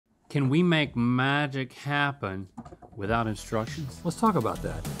Can we make magic happen without instructions? Let's talk about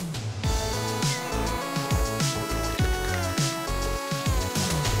that.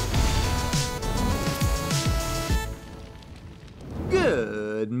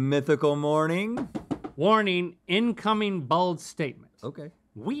 Good mythical morning. Warning, incoming bold statement. Okay.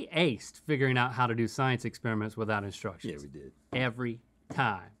 We aced figuring out how to do science experiments without instructions. Yeah, we did. Every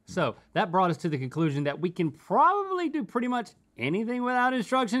time. So that brought us to the conclusion that we can probably do pretty much anything without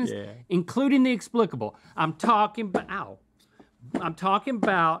instructions, including the explicable. I'm talking about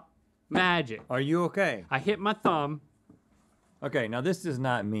magic. Are you okay? I hit my thumb. Okay, now this does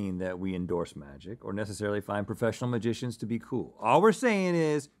not mean that we endorse magic or necessarily find professional magicians to be cool. All we're saying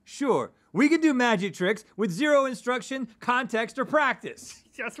is, sure, we can do magic tricks with zero instruction, context, or practice.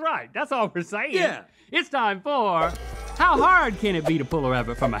 That's right, that's all we're saying. Yeah. It's time for, how hard can it be to pull a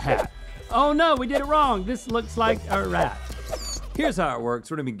rabbit from a hat? Oh no, we did it wrong. This looks like a rat. Here's how it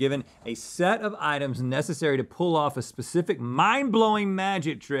works. We're gonna be given a set of items necessary to pull off a specific mind-blowing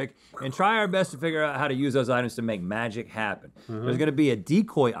magic trick and try our best to figure out how to use those items to make magic happen. There's gonna be a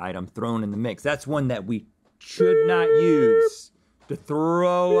decoy item thrown in the mix. That's one that we should not use to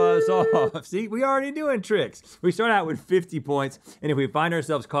throw us off. See, we already doing tricks. We start out with 50 points, and if we find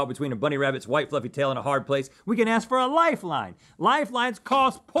ourselves caught between a bunny rabbit's white fluffy tail and a hard place, we can ask for a lifeline. Lifelines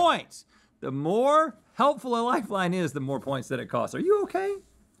cost points. The more helpful a lifeline is, the more points that it costs. Are you okay?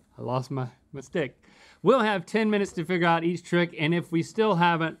 I lost my stick. We'll have 10 minutes to figure out each trick, and if we still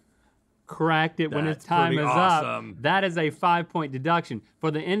haven't cracked it when its time is up, that is a 5-point deduction.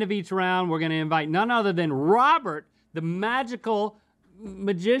 For the end of each round, we're gonna invite none other than Robert, the magical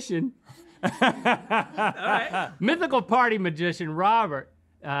magician, mythical party magician, Robert,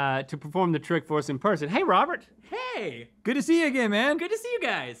 to perform the trick for us in person. Hey, Robert. Hey! Good to see you again, man. Good to see you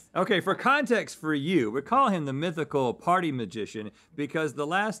guys. Okay, for context for you, we call him the mythical party magician because the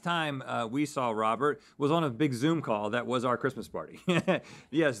last time we saw Robert was on a big Zoom call that was our Christmas party.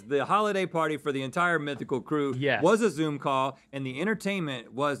 Yes, the holiday party for the entire mythical crew was a Zoom call, and the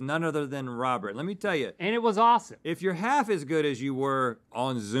entertainment was none other than Robert. Let me tell you. And it was awesome. If you're half as good as you were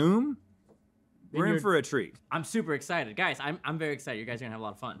on Zoom, we're in for a treat. I'm super excited. Guys, I'm very excited. You guys are gonna have a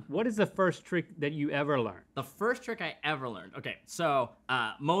lot of fun. What is the first trick that you ever learned? The first trick I ever learned. Okay, so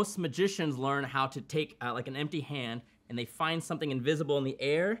most magicians learn how to take like an empty hand and they find something invisible in the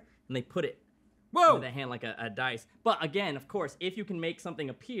air and they put it into the hand like a dice. But again, of course, if you can make something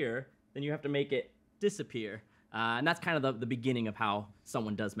appear, then you have to make it disappear. And that's kind of the beginning of how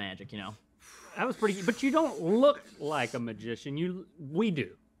someone does magic, you know? That was pretty, but you don't look like a magician. We do.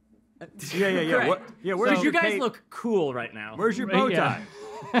 Yeah. Because you guys look cool right now. Where's your bow tie?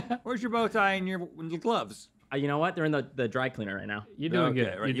 Where's your bow tie and your gloves? You know what? They're in the dry cleaner right now. You're doing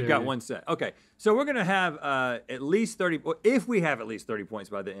good. Right. You've got one set. Okay, so we're gonna have at least 30, if we have at least 30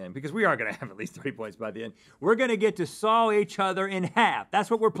 points by the end, because we are gonna have at least 30 points by the end, we're gonna get to saw each other in half. That's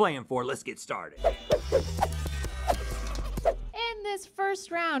what we're playing for. Let's get started. In this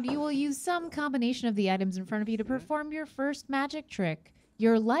first round, you will use some combination of the items in front of you to perform your first magic trick.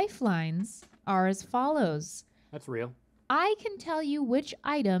 Your lifelines are as follows. That's real. I can tell you which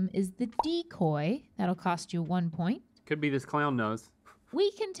item is the decoy. That'll cost you 1 point. Could be this clown nose. We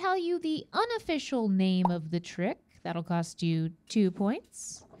can tell you the unofficial name of the trick. That'll cost you 2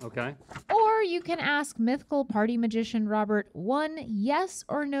 points. Okay. Or you can ask mythical party magician Robert one yes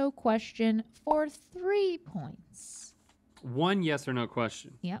or no question for 3 points. One yes or no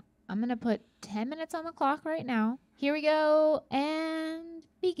question. Yep. I'm gonna put 10 minutes on the clock right now. Here we go, and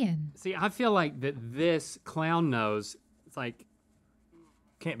begin. See, I feel like that this clown nose, it's like,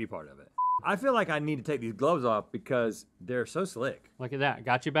 can't be part of it. I feel like I need to take these gloves off because they're so slick. Look at that,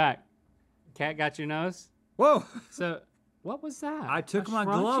 got your back. Cat got your nose? Whoa. So, what was that? I took my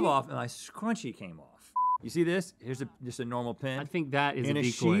glove off and my scrunchie came off. You see this? Here's just a normal pin. I think that is in a a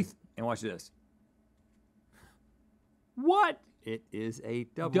decoy. sheath, and watch this. What? It is a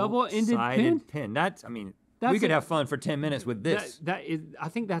double-ended pin. We could have fun for 10 minutes with this. That is, I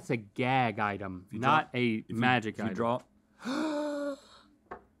think that's a gag item, not a magic item. You draw.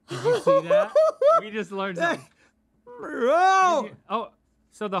 Did you see that? We just learned that. Oh,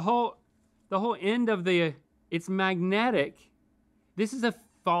 so the whole end of it's magnetic. This is a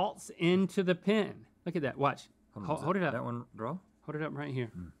false end to the pin. Look at that, watch. Hold it up. That one draw? Hold it up right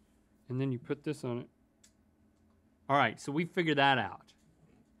here. And then you put this on it. All right, so we figured that out.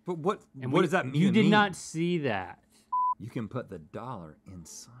 But what does that mean? You did not see that. You can put the dollar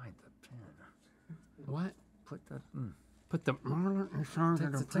inside the pin. What? Put the inside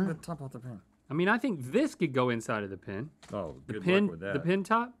of the Take the top off the pin. I mean, I think this could go inside of the pin. Oh, good pin, luck with that. The pin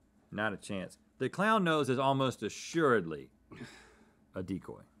top? Not a chance. The clown nose is almost assuredly a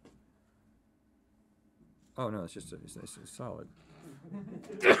decoy. Oh no, it's just it's solid.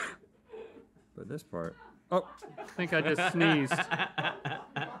 But this part. Oh, I think I just sneezed.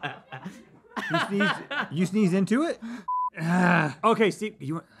 You sneezed into it? Okay, Steve.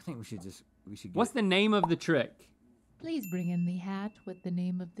 I think we should get What's the name of the trick? Please bring in the hat with the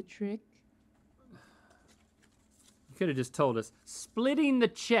name of the trick. You could have just told us. Splitting the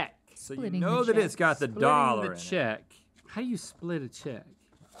check. So you Splitting know the that it's got the Splitting dollar the in check. How do you split a check?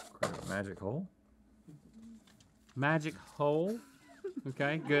 it. Magic hole. Magic hole.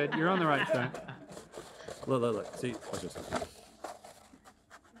 Okay, good. You're on the right track. Look. See, watch this.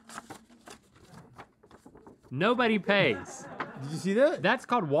 Nobody pays. Did you see that? That's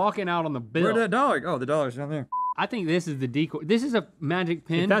called walking out on the bill. Where'd that dollar? Oh, the dollar's down there. I think this is the decoy. This is a magic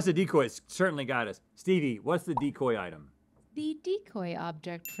pin. If that's a decoy, it's certainly got us. Stevie, what's the decoy item? The decoy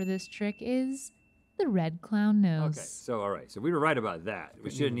object for this trick is the red clown nose. Okay, so all right. So we were right about that. We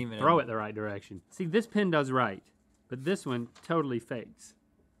shouldn't even Throw it the right direction. See, this pin does right, but this one totally fakes.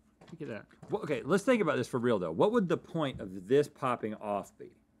 Look at that. Well, okay, let's think about this for real though. What would the point of this popping off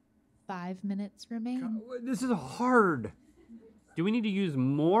be? 5 minutes remain. This is hard. Do we need to use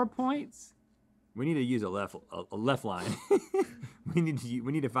more points? We need to use a left line. we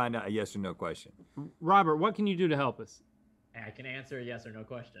need to find out a yes or no question. Robert, what can you do to help us? I can answer a yes or no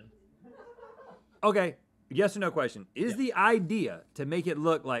question. Okay, yes or no question. Is the idea to make it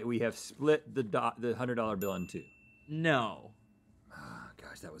look like we have split the $100 bill in two? No. Oh,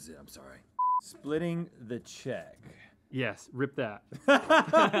 gosh, that was it. I'm sorry. Splitting the check. Yes, rip that.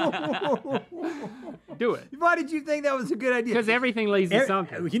 Do it. Why did you think that was a good idea? Because everything leads to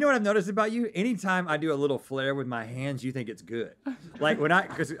something. You know what I've noticed about you? Anytime I do a little flare with my hands, you think it's good. Like when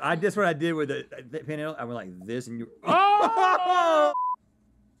because that's what I did with the pin. I went like this, and you. Oh!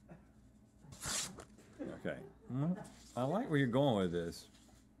 Okay. I like where you're going with this.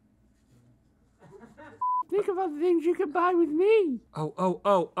 Think about the things you could buy with me.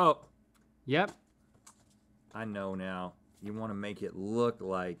 Oh. Yep. I know now. You want to make it look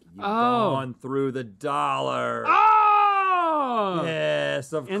like you've gone through the dollar. Oh!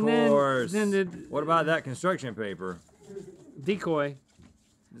 Yes, of And course. then What about that construction paper? Decoy.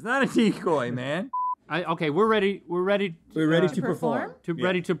 It's not a decoy, man. Okay, we're ready. We're ready. We're ready to perform?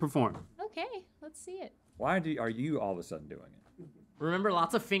 Ready to perform. Okay, let's see it. Why are you all of a sudden doing it? Remember,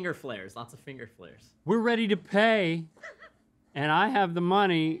 lots of finger flares. Lots of finger flares. We're ready to pay, and I have the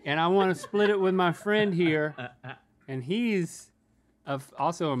money, and I want to split it with my friend here, and he's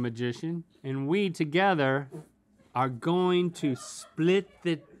also a magician, and we together are going to split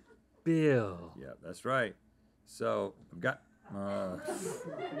the bill. Yeah, that's right. So I've got.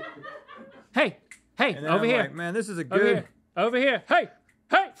 Hey, And then over I'm here. like, man, this is a Over good. here. Over here. Hey.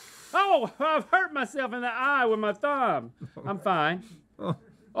 Oh, I've hurt myself in the eye with my thumb. I'm fine.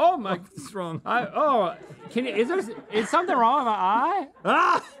 Oh my. What's wrong? Is something wrong with my eye?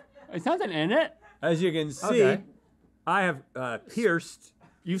 Ah! Is something in it? As you can see, Okay. I have pierced.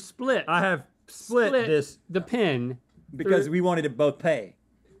 You split. I have split this the pin. because we wanted to both pay.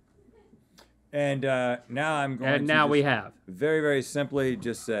 And now I'm going And to now just we have. very, very simply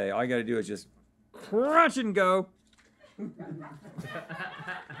just say, all you got to do is just crunch and go.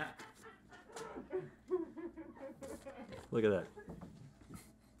 Look at that.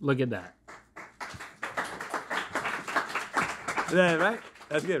 Look at that. Is that right?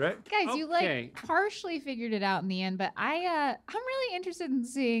 That's good, right? Guys, you Okay. partially figured it out in the end, but I'm really interested in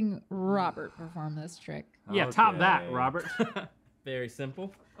seeing Robert perform this trick. Yeah, top that, Okay. Robert. Very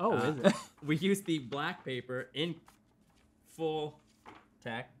simple. Oh, is it? We use the black paper in full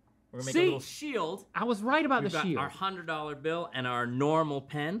tack. We're gonna make See? a little shield. I was right about We've the got shield. our $100 bill and our normal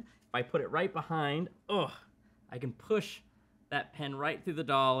pen. If I put it right behind, I can push that pen right through the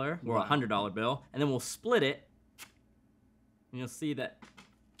dollar or $100 bill, and then we'll split it. And you'll see that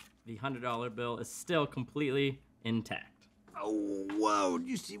the $100 bill is still completely intact. Oh, whoa. Did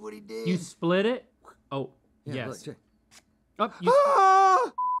you see what he did? You split it? Oh, Yeah, yes. look, check.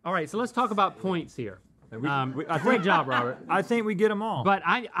 Oh, all right, so let's talk about points here. Great job, Robert. I think we get them all. But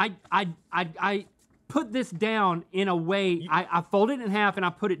I put this down in a way. I folded it in half and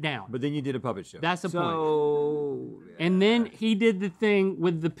I put it down. But then you did a puppet show. That's the point. And then he did the thing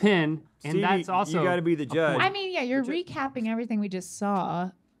with the pin, and Stevie, that's also. you got to be the judge. I mean, yeah, you're recapping everything we just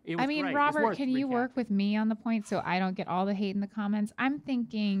saw. It was I mean, great. It's Robert, worth can you recap. work with me on the point so I don't get all the hate in the comments? I'm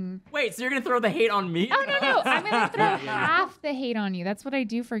thinking. Wait, so you're gonna throw the hate on me? Oh no! I'm gonna throw half the hate on you. That's what I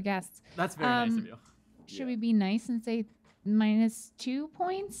do for guests. That's very nice of you. Should we be nice and say -2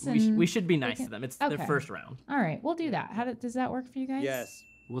 points? We should be nice to them. It's Okay. their first round. All right, we'll do that. Does that work for you guys? Yes.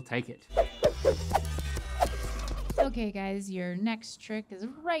 We'll take it. Okay, guys, your next trick is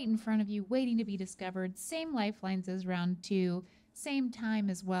right in front of you, waiting to be discovered. Same lifelines as round 2, same time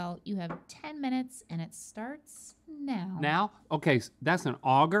as well. You have 10 minutes, and it starts now. Now? Okay, that's an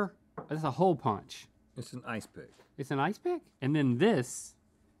auger. That's a hole punch. It's an ice pick. It's an ice pick? And then this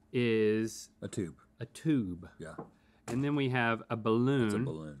is... A tube. A tube. Yeah. And then we have a balloon. It's a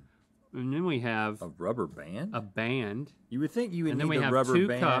balloon. And then we have... A rubber band? A band. You would think you would And then need we the have rubber 2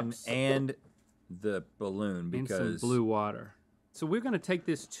 band cups. and the balloon And because... some blue water. So we're going to take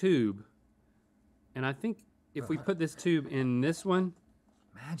this tube, and I think if we put this tube in this one...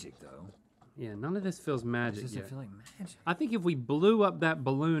 Magic, though. Yeah, none of this feels magic It doesn't yet. feel like magic. I think if we blew up that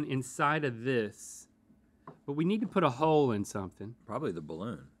balloon inside of this, but we need to put a hole in something. Probably the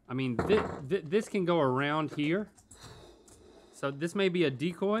balloon. I mean, this can go around here. So this may be a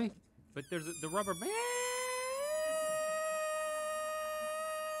decoy, but there's the rubber band.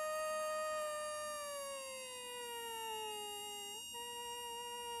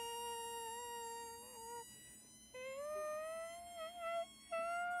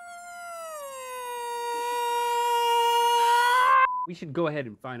 We should go ahead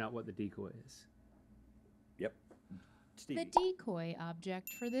and find out what the decoy is. Yep. The decoy object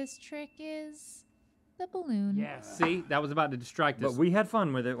for this trick is the balloon. Yes. See, that was about to distract us. But we had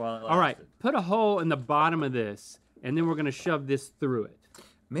fun with it while it lasted. All right, put a hole in the bottom of this, and then we're gonna shove this through it.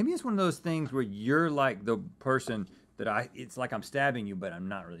 Maybe it's one of those things where you're like the person that it's like I'm stabbing you, but I'm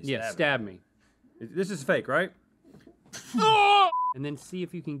not really stabbing. Yeah, stab me. This is fake, right? And then see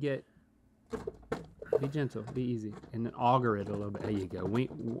if you can get. Be gentle, be easy, and then auger it a little bit. There you go.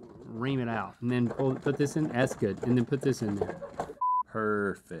 Ream it out, and then put this in. That's good. And then put this in there.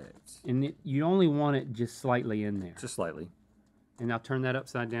 Perfect. And you only want it just slightly in there. Just slightly. And now turn that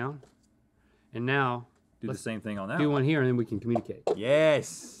upside down. And now Do the same thing on that do one. one here, and then we can communicate.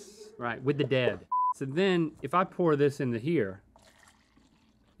 Yes. Right, with the dead. So then, if I pour this into here,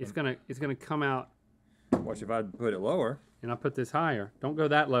 it's gonna come out. Watch if I put it lower. And I put this higher. Don't go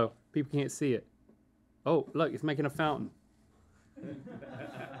that low. People can't see it. Oh, look, it's making a fountain.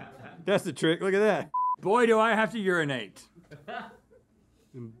 That's the trick. Look at that. Boy, do I have to urinate.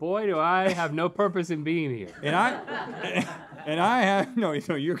 And boy, do I have no purpose in being here. And I have no.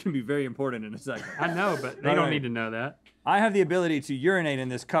 You're gonna be very important in a second. I know, but they All don't right. need to know that. I have the ability to urinate in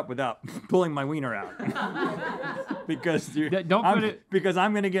this cup without pulling my wiener out. because because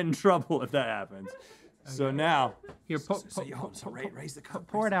I'm gonna get in trouble if that happens. Okay. So now Here, raise the cup.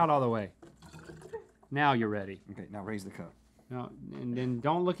 pour it out all the way. Now you're ready. Okay, now raise the cup. No, and then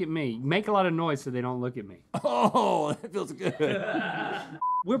don't look at me. Make a lot of noise so they don't look at me. Oh, that feels good.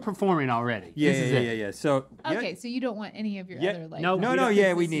 We're performing already. Yeah, This is it. yeah. So Okay, so you don't want any of your other life. No, no.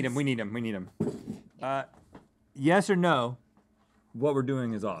 Yeah, we need them. We need them. Yes or no? What we're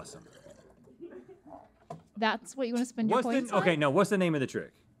doing is awesome. That's what you want to spend your points on? Okay, no. What's the name of the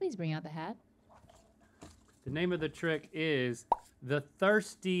trick? Please bring out the hat. The name of the trick is the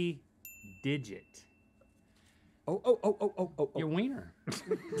thirsty digit. Oh. Your wiener.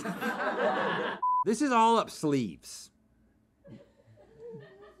 This is all up sleeves.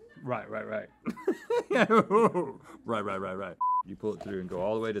 Right. Right. You pull it through and go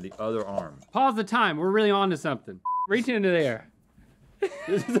all the way to the other arm. Pause the time. We're really on to something. Reach into there.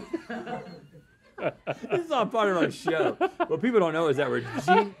 This is all part of our show. What people don't know is that we're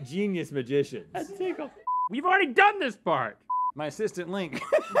genius magicians. We've already done this part. My assistant Link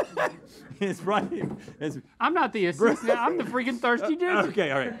is right. I'm not the assistant. I'm the freaking thirsty digit.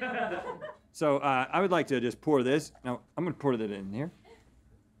 Okay, all right. So I would like to just pour this. Now I'm gonna pour that in here.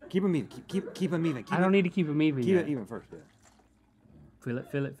 Keep them even. Keep them even. I don't need to keep them even Keep yet. it even first. Yeah.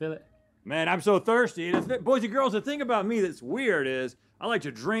 Fill it. Man, I'm so thirsty. Boys and girls, the thing about me that's weird is I like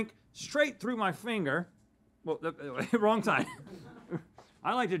to drink straight through my finger. Well, wrong time.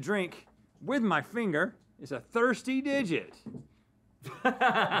 I like to drink with my finger. It's a thirsty digit. Look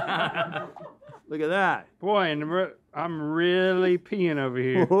at that. Boy, and I'm really peeing over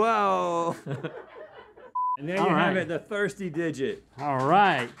here. Whoa. And there you All have right. it, the thirsty digit. All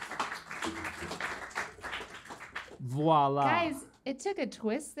right. Voila. Guys, it took a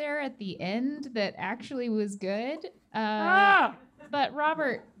twist there at the end that actually was good. But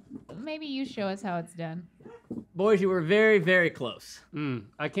Robert, maybe you show us how it's done. Boys, you were very, very close.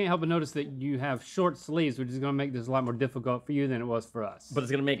 I can't help but notice that you have short sleeves, which is going to make this a lot more difficult for you than it was for us. But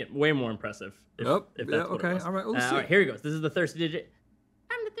it's going to make it way more impressive. If that's what it was. All right, let's see. All right, here he goes. This is the thirsty digit.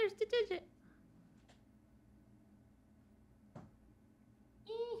 I'm the thirsty digit.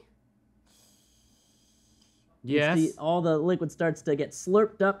 Yes. You see, all the liquid starts to get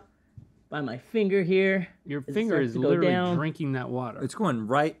slurped up by my finger here. Your As it finger starts is to go literally down. drinking that water. It's going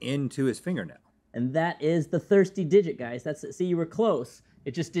right into his fingernail. And that is the thirsty digit, guys. That's it. See, you were close.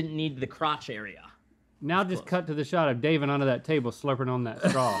 It just didn't need the crotch area. Now just cut to the shot of David under that table slurping on that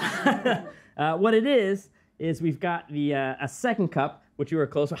straw. What it is we've got the a second cup, which you were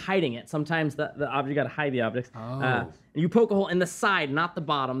close to hiding it. Sometimes the object, you got to hide the objects. And you poke a hole in the side, not the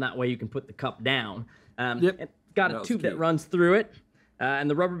bottom. That way you can put the cup down. It's got a tube that runs through it. And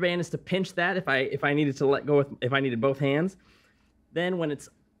the rubber band is to pinch that if I needed to let go if I needed both hands. Then when it's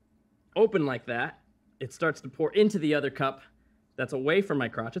open like that, it starts to pour into the other cup that's away from my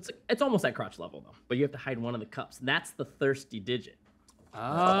crotch. It's almost at crotch level though, but you have to hide one of the cups. That's the thirsty digit.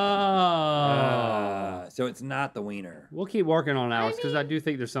 So it's not the wiener. We'll keep working on ours because I do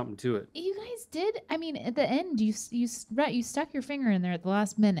think there's something to it. You guys did. I mean, at the end, you stuck your finger in there at the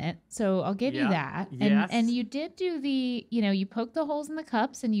last minute, so I'll give you that. Yes. And you did do the, you poked the holes in the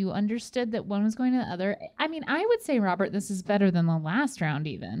cups, and you understood that one was going to the other. I mean, I would say, Robert, this is better than the last round,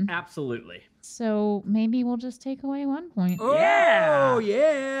 even. Absolutely. So maybe we'll just take away 1 point. Oh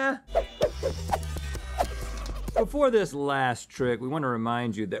yeah. Before this last trick, we want to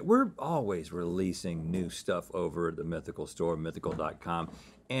remind you that we're always releasing new stuff over at the Mythical store, mythical.com.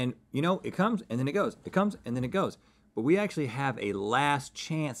 And, it comes and then it goes. It comes and then it goes. But we actually have a last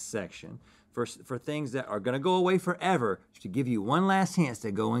chance section for things that are going to go away forever to give you one last chance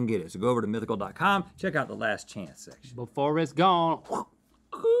to go and get it. So go over to mythical.com, check out the last chance section. Before it's gone.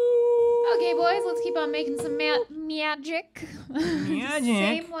 Okay, boys, let's keep on making some magic.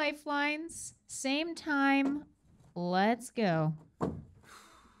 Same lifelines, same time. Let's go.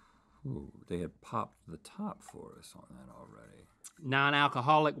 Ooh, they had popped the top for us on that already.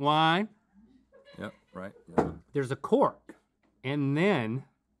 Non-alcoholic wine. Yep, right. Yeah. There's a cork. And then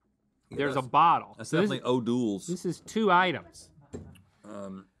there's a bottle. That's definitely O'Doul's. This is 2 items.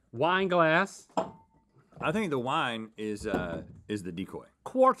 Wine glass. I think the wine is the decoy.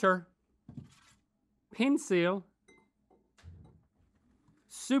 Quarter. Pencil.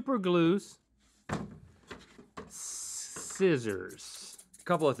 Super glues. Scissors. A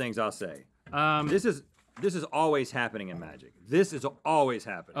couple of things I'll say. This is always happening in Magic. This is always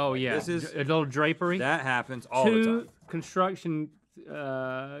happening. Oh yeah. This is a little drapery. That happens all the time. 2 construction.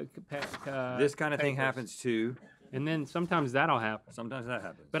 This kind of thing happens too. And then sometimes that'll happen. Sometimes that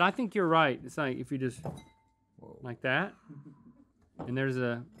happens. But I think you're right. It's like if you just like that, and there's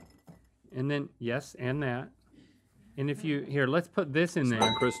a, and then yes, and that, and if you let's put this in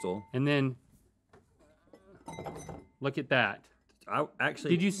there. Crystal. And then look at that. I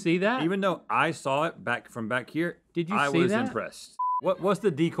actually. Did you see that? Even though I saw it from back here, Did you I see was that? impressed. What's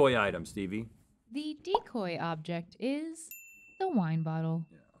the decoy item, Stevie? The decoy object is the wine bottle.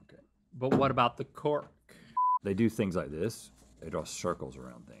 Yeah. Okay. But what about the cork? They do things like this. They draw circles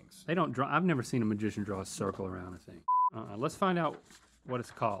around things. They don't draw. I've never seen a magician draw a circle around a thing. Let's find out what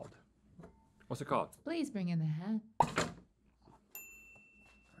it's called. What's it called? Please bring in the hat.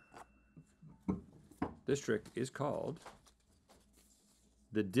 This trick is called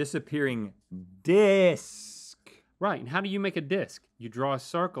the disappearing disc. Right. And how do you make a disc? You draw a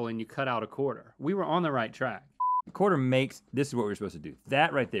circle and you cut out a quarter. We were on the right track. The quarter makes, this is what we're supposed to do.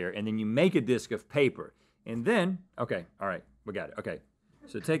 That right there, and then you make a disc of paper. And then, okay, all right, we got it. Okay,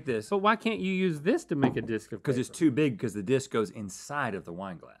 so take this. But why can't you use this to make a disc of paper? Because it's too big, because the disc goes inside of the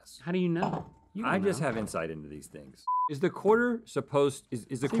wine glass. How do you know? You I don't just know. have insight into these things. Is the quarter supposed,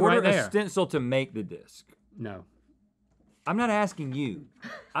 is the quarter right a there. stencil to make the disc? No. I'm not asking you.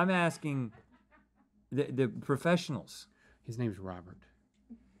 I'm asking the professionals. His name's Robert.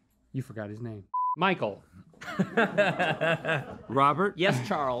 You forgot his name. Michael. Robert? Yes,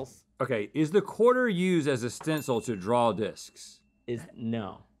 Charles. Okay, is the quarter used as a stencil to draw discs? Is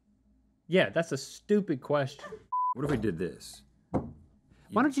no. Yeah, that's a stupid question. What if we did this?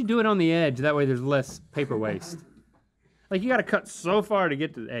 Why don't you do it on the edge? That way there's less paper waste. Like you got to cut so far to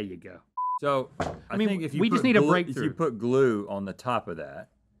get to. There you go. So I mean, think if you we just put need a glue, breakthrough. If you put glue on the top of that,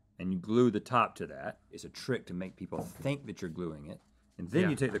 and you glue the top to that, it's a trick to make people think that you're gluing it. And then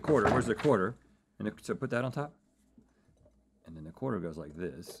you take the quarter. Where's the quarter? And so put that on top. And then the quarter goes like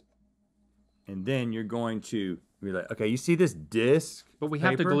this. And then you're going to be like, okay, you see this disc? But we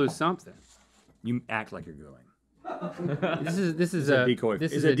have to paper? glue something. You act like you're gluing. This is a decoy.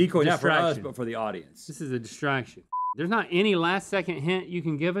 This It's is a decoy not for us, distraction. but for the audience. This is a distraction. There's not any last second hint you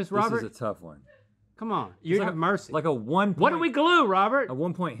can give us, Robert. This is a tough one. Come on, It's have mercy. Like a 1 point. What do we glue, Robert? A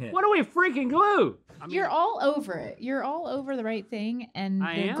 1 point hint. What do we freaking glue? I mean, You're all over it. You're all over the right thing, and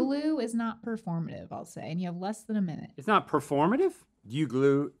I the am? glue is not performative, I'll say, and you have less than a minute. It's not performative. Do you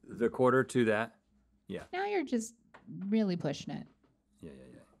glue the quarter to that? Now you're just really pushing it. Yeah.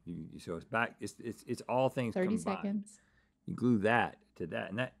 So it's back. It's all things 30 combined. seconds. You glue that to that,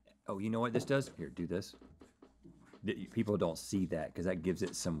 and that Oh, you know what this does? Here, do this. People don't see that because that gives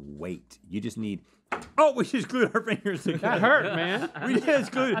it some weight. You just need. Oh, we just glued our fingers together. That hurt, man. We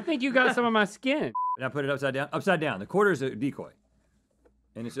just glued. I think you got some of my skin. Now put it upside down. Upside down. The quarter is a decoy.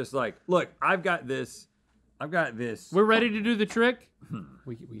 And it's just like, look, I've got this. We're ready to do the trick?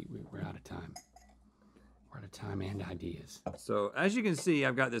 We're out of time. We're out of time and ideas. So as you can see,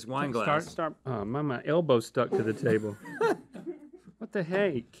 I've got this wine glass. Start. Oh, my elbow's stuck to the table. What the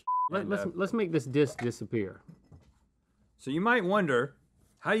heck? Let's make this disc disappear. So you might wonder,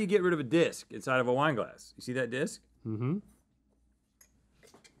 how do you get rid of a disc inside of a wine glass? You see that disc? Mm-hmm.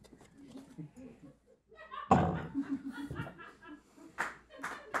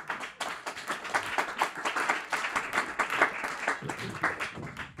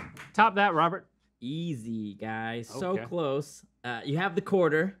 Top that, Robert. Easy, guys. Okay. So close. You have the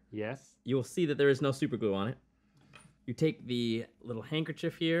quarter. Yes. You will see that there is no super glue on it. You take the little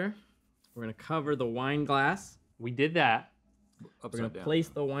handkerchief here. We're going to cover the wine glass. We did that. We're going to place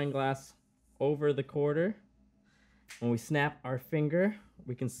the wine glass over the quarter. When we snap our finger,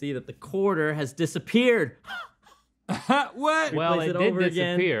 we can see that the quarter has disappeared. What? Well, Place it it did over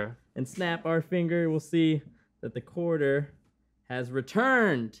again. disappear. And snap our finger, we'll see that the quarter has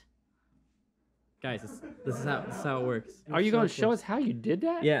returned. Guys, this is how it works. Are you going to show us how you did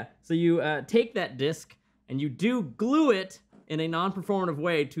that? Yeah. So you take that disc and you do glue it in a non-performative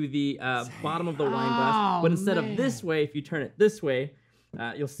way to the bottom of the wine glass. But instead of this way, if you turn it this way,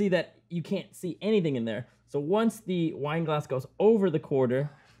 you'll see that you can't see anything in there. So once the wine glass goes over the quarter,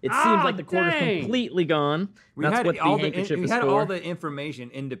 it seems like the quarter's completely gone. That's what the handkerchief is for. We had all the information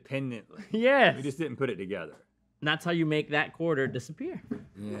independently. Yes. We just didn't put it together. And that's how you make that quarter disappear.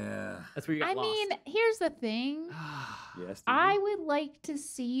 Yeah. That's where you got I lost. mean, here's the thing. Yes. I would like to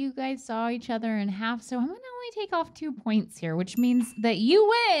see you guys saw each other in half, so I'm going to only take off 2 points here, which means that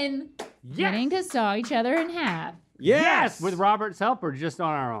you win getting to saw each other in half. Yes. With Robert's help or just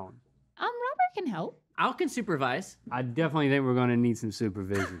on our own? Robert can help. I can supervise. I definitely think we're going to need some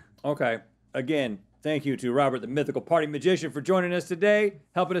supervision. Okay. Again, thank you to Robert, the Mythical Party Magician, for joining us today,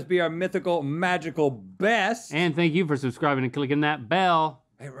 helping us be our mythical, magical best. And thank you for subscribing and clicking that bell.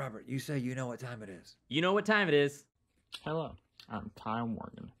 Hey, Robert, you say you know what time it is. You know what time it is. Hello, I'm Ty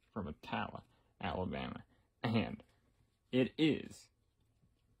Morgan from Attalla, Alabama, and it is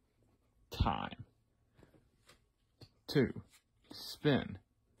time to spin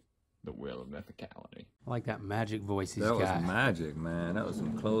the wheel of mythicality. I like that magic voice he's That was got. magic, man. That was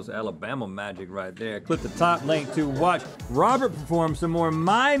some close Alabama magic right there. Click the top link to watch Robert perform some more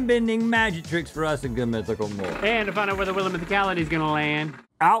mind-bending magic tricks for us in Good Mythical more. And to find out where the wheel of mythicality is going to land.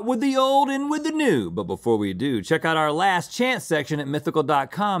 Out with the old and with the new. But before we do, check out our last chance section at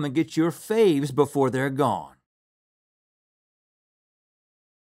mythical.com and get your faves before they're gone.